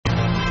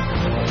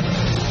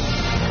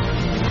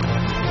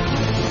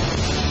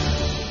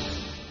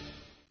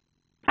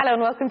Hello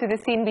and welcome to the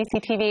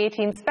CNBC TV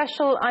 18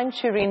 special. I'm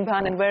Shereen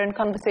Bhan and we're in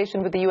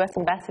conversation with the U.S.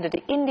 Ambassador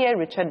to India,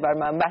 Richard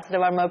Verma. Ambassador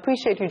Verma,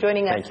 appreciate you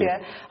joining us here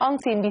on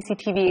CNBC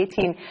TV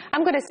 18.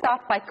 I'm going to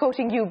start by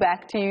quoting you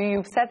back to you.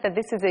 You've said that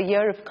this is a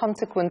year of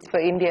consequence for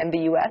India and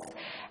the U.S.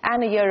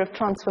 and a year of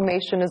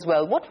transformation as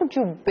well. What would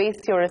you base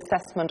your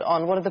assessment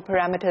on? What are the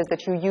parameters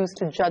that you use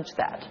to judge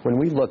that? When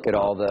we look at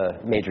all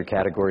the major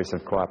categories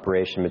of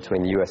cooperation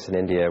between the U.S. and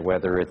India,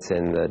 whether it's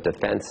in the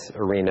defense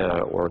arena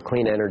or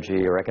clean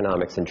energy or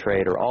economics and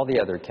trade or all the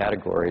other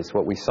categories,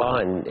 what we saw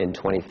in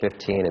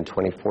 2015 and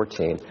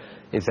 2014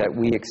 is that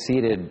we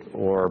exceeded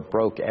or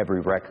broke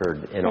every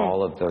record in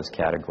all of those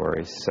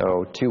categories.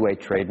 So two-way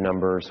trade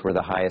numbers were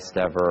the highest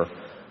ever.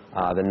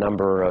 The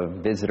number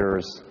of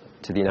visitors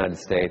to the United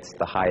States,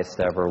 the highest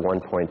ever,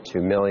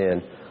 1.2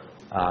 million.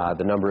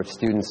 The number of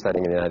students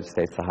studying in the United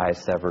States, the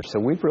highest ever. So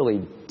we've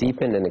really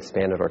deepened and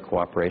expanded our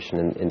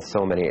cooperation in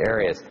so many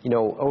areas. You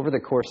know, over the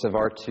course of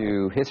our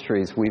two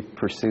histories, we've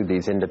pursued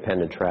these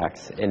independent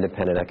tracks,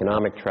 independent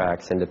economic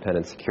tracks,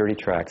 independent security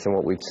tracks. And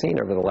what we've seen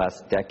over the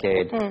last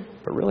decade,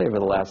 but really over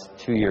the last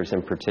 2 years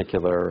in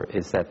particular,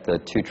 is that the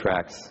two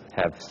tracks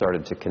have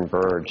started to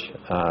converge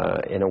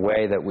in a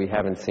way that we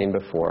haven't seen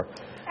before.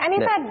 And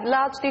is that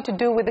largely to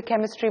do with the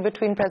chemistry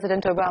between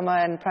President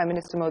Obama and Prime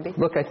Minister Modi?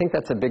 Look, I think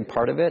that's a big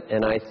part of it,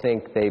 and I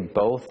think they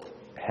both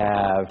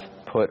have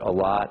put a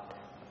lot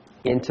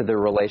into their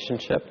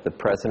relationship. The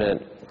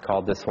President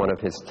called this one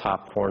of his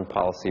top foreign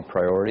policy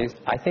priorities.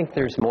 I think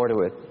there's more to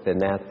it than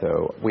that,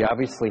 though. We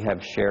obviously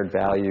have shared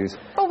values.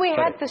 Well, we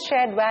had the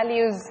shared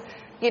values,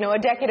 you know, a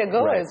decade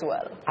ago as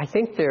well. I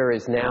think there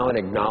is now an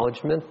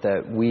acknowledgement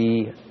that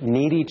we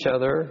need each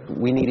other.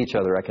 We need each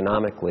other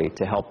economically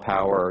to help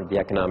power the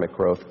economic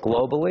growth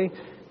globally.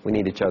 We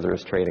need each other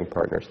as trading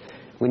partners.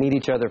 We need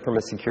each other from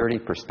a security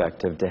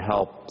perspective to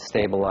help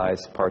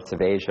stabilize parts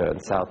of Asia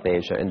and South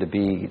Asia and to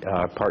be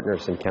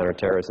partners in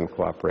counterterrorism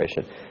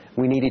cooperation.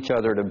 We need each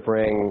other to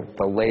bring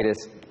the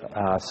latest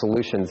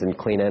solutions in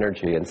clean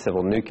energy and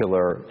civil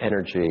nuclear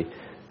energy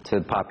to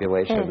the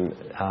population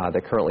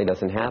that currently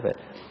doesn't have it.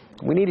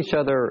 We need each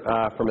other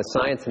from a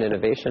science and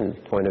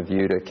innovation point of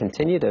view to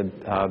continue to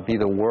be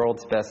the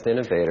world's best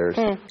innovators.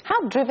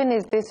 How driven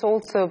is this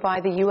also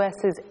by the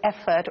U.S.'s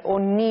effort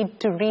or need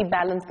to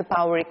rebalance the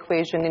power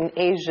equation in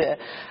Asia?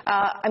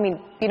 I mean,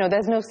 you know,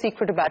 there's no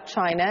secret about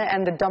China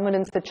and the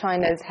dominance that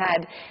China has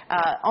had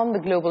on the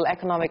global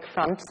economic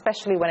front,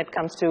 especially when it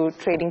comes to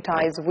trading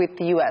ties with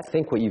the U.S. I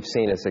think what you've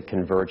seen is a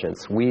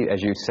convergence. We,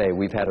 as you say,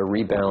 we've had a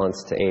rebalance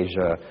to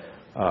Asia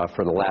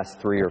for the last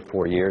 3 or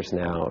 4 years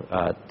now.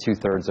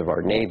 Two-thirds of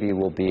our Navy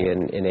will be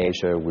in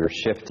Asia. We're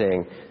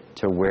shifting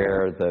to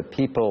where the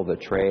people, the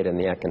trade, and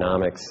the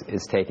economics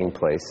is taking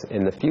place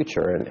in the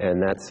future, and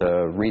that's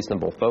a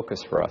reasonable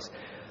focus for us.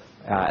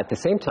 At the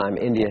same time,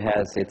 India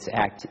has its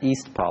Act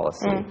East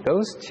policy.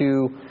 Those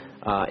two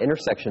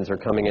intersections are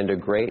coming into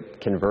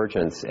great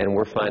convergence, and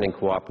we're finding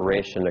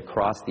cooperation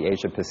across the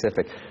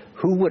Asia-Pacific.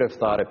 Who would have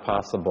thought it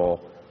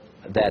possible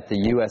that the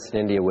U.S.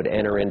 and India would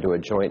enter into a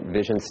joint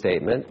vision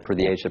statement for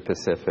the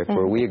Asia-Pacific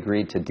where we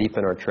agreed to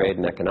deepen our trade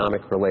and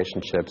economic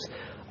relationships,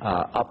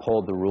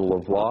 uphold the rule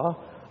of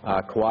law,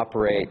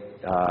 cooperate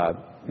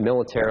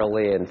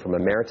militarily and from a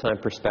maritime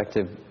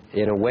perspective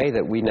in a way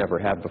that we never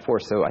have before.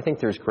 So I think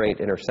there's great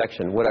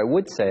intersection. What I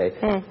would say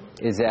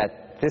is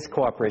that this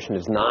cooperation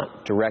is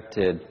not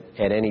directed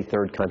at any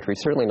third country,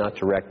 certainly not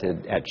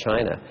directed at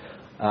China.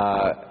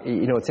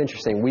 You know, it's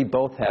interesting. We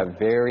both have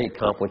very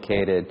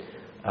complicated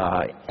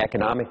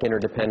economic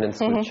interdependence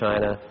with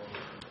China.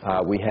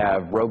 We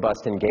have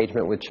robust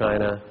engagement with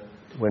China.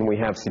 When we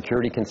have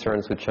security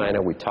concerns with China,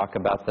 we talk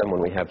about them.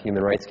 When we have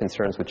human rights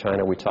concerns with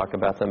China, we talk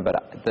about them.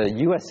 But the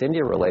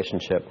U.S.-India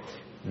relationship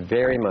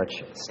very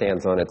much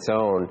stands on its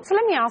own. So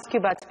let me ask you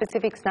about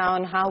specifics now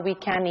on how we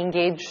can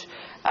engage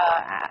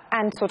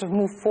and sort of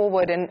move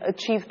forward and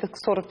achieve the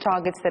sort of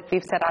targets that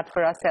we've set out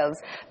for ourselves.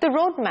 The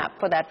roadmap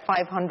for that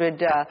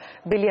 $500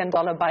 billion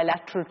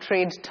bilateral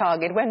trade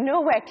target, we're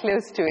nowhere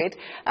close to it.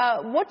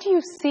 What do you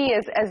see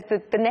as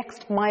the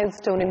next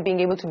milestone in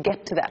being able to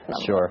get to that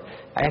number? Sure.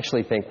 I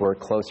actually think we're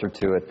closer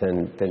to it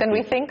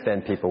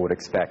than people would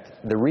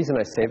expect. The reason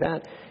I say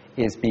that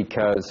is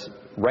because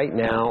right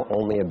now,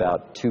 only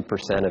about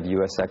 2% of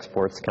U.S.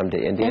 exports come to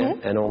India,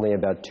 and only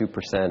about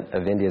 2%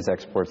 of India's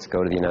exports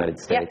go to the United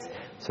States.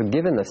 So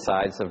given the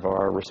size of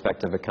our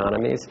respective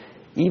economies,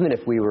 even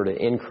if we were to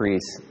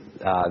increase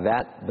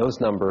those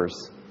numbers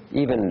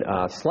even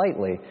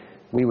slightly,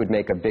 we would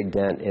make a big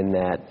dent in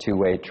that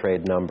two-way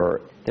trade number.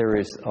 There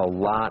is a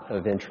lot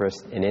of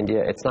interest in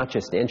India. It's not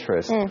just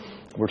interest.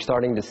 We're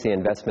starting to see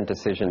investment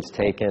decisions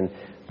taken.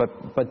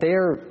 But they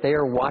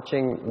are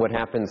watching what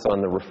happens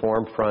on the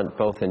reform front,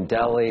 both in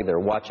Delhi. They're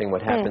watching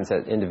what happens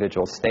at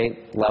individual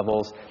state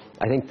levels.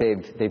 I think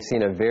they've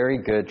seen a very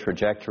good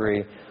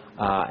trajectory.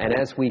 And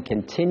as we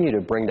continue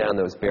to bring down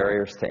those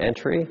barriers to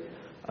entry,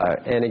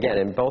 and again,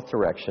 in both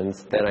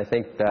directions, then I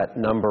think that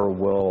number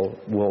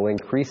will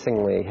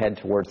increasingly head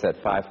towards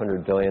that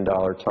 $500 billion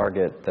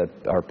target that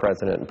our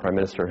President and Prime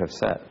Minister have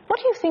set. What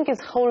do you think is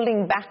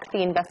holding back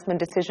the investment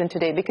decision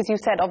today? Because you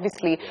said,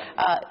 obviously,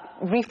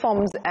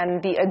 reforms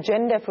and the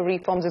agenda for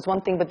reforms is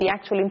one thing, but the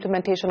actual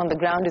implementation on the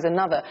ground is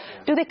another.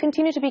 Do they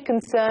continue to be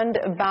concerned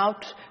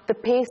about the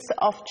pace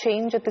of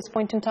change at this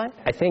point in time?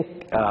 I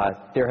think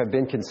there have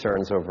been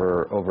concerns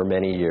over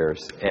many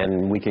years,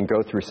 and we can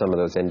go through some of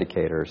those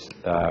indicators,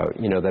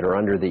 that are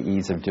under the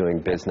ease of doing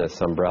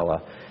business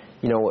umbrella.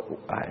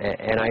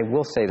 And I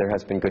will say there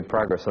has been good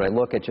progress. When I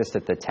look at just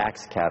at the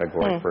tax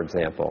category, for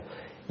example,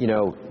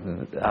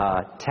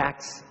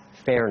 tax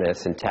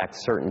fairness and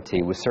tax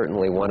certainty was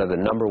certainly one of the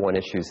 #1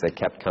 issues that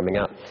kept coming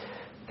up.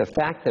 The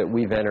fact that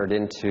we've entered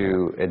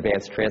into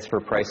advanced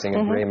transfer pricing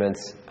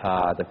agreements,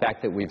 the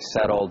fact that we've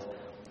settled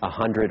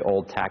 100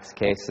 old tax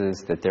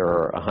cases, that there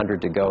are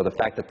 100 to go, the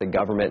fact that the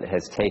government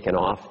has taken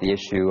off the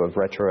issue of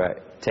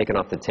taken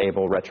off the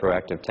table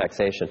retroactive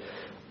taxation,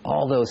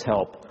 all those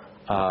help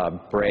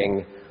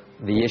bring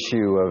the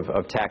issue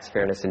of tax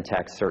fairness and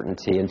tax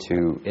certainty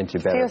into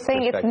better So you're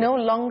saying it's no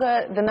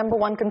longer the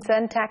 #1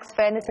 concern, tax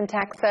fairness and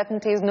tax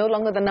certainty is no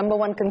longer the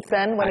 #1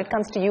 concern when it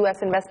comes to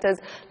U.S. investors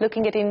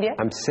looking at India?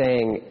 I'm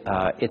saying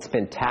it's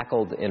been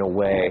tackled in a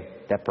way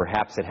that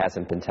perhaps it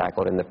hasn't been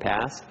tackled in the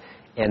past,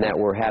 and that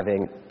we're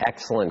having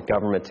excellent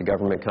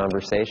government-to-government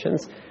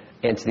conversations.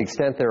 And to the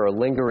extent there are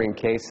lingering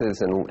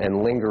cases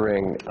and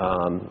lingering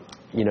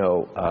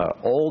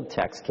old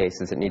tax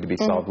cases that need to be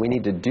solved, we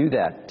need to do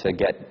that to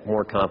get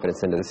more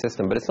confidence into the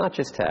system. But it's not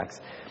just tax.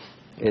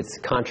 It's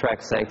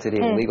contract sanctity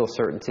and legal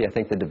certainty. I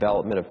think the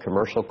development of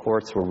commercial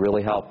courts will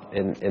really help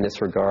in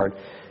this regard.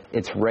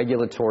 It's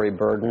regulatory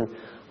burden.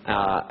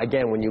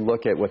 Again, when you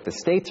look at what the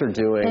states are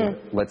doing,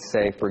 let's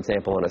say, for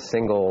example, on a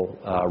single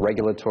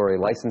regulatory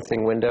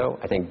licensing window,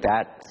 I think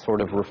that sort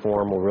of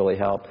reform will really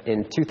help.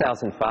 In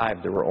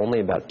 2005, there were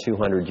only about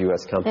 200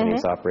 U.S.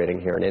 companies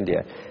operating here in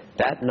India.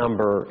 That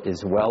number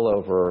is well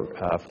over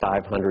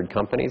 500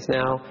 companies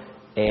now,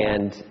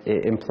 and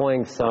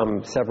employing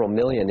several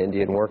million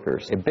Indian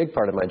workers. A big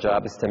part of my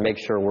job is to make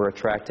sure we're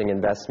attracting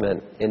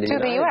investment in the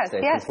United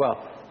States as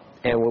well.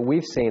 And what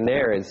we've seen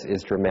there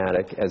is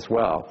dramatic as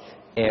well.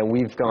 And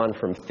we've gone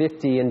from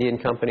 50 Indian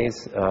companies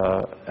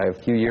a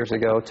few years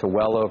ago to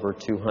well over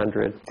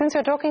 200. Since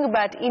you're talking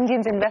about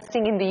Indians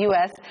investing in the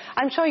U.S.,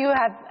 I'm sure you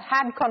have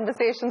had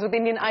conversations with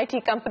Indian I.T.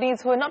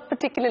 companies who are not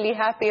particularly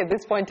happy at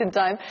this point in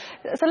time.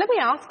 So let me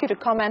ask you to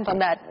comment on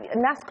that.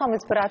 NASSCOM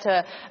has put out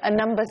a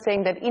number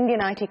saying that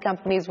Indian I.T.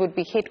 companies would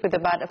be hit with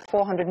about a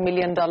 $400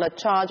 million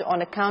charge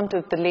on account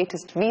of the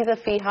latest visa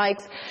fee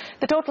hikes.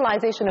 The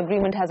totalization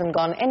agreement hasn't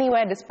gone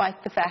anywhere,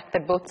 despite the fact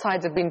that both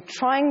sides have been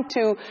trying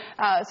to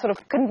sort of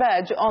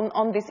converge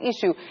on this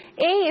issue.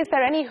 A, is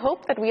there any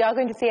hope that we are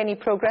going to see any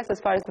progress as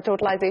far as the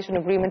totalization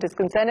agreement is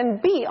concerned?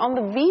 And B, on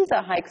the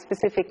visa hike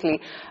specifically,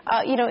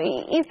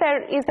 is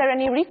there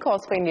any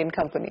recourse for Indian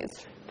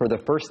companies? For the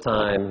first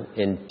time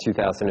in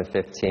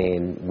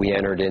 2015, we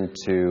entered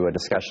into a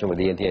discussion with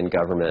the Indian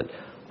government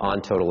on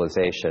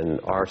totalization.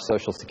 Our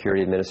Social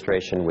Security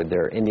Administration with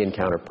their Indian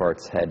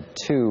counterparts had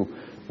 2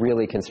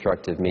 really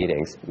constructive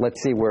meetings.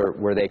 Let's see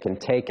where they can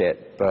take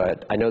it,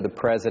 but I know the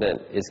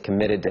President is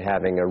committed to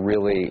having a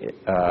really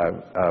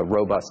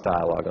robust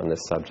dialogue on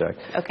this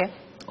subject. Okay.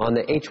 On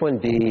the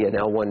H-1B and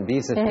L-1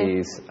 visa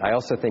fees, I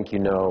also think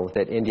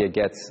that India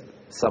gets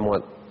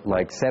somewhat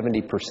like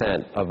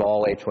 70% of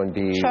all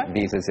H-1B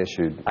visas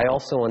issued. I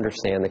also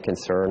understand the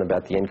concern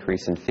about the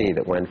increase in fee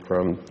that went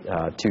from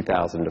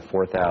 $2,000 to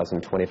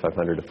 $4,000,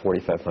 $2,500 to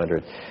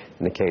 $4,500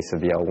 in the case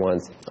of the L-1s.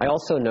 I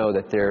also know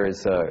that there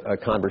is a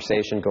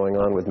conversation going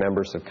on with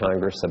members of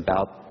Congress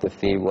about the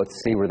fee.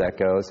 Let's see where that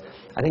goes.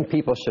 I think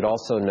people should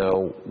also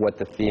know what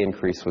the fee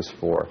increase was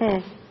for.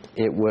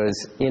 It was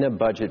in a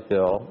budget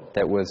bill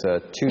that was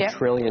a $2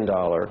 trillion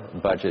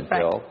budget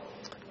bill.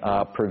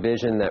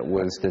 Provision that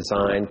was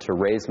designed to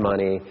raise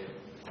money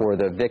for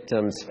the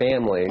victims'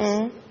 families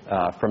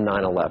from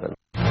 9/11.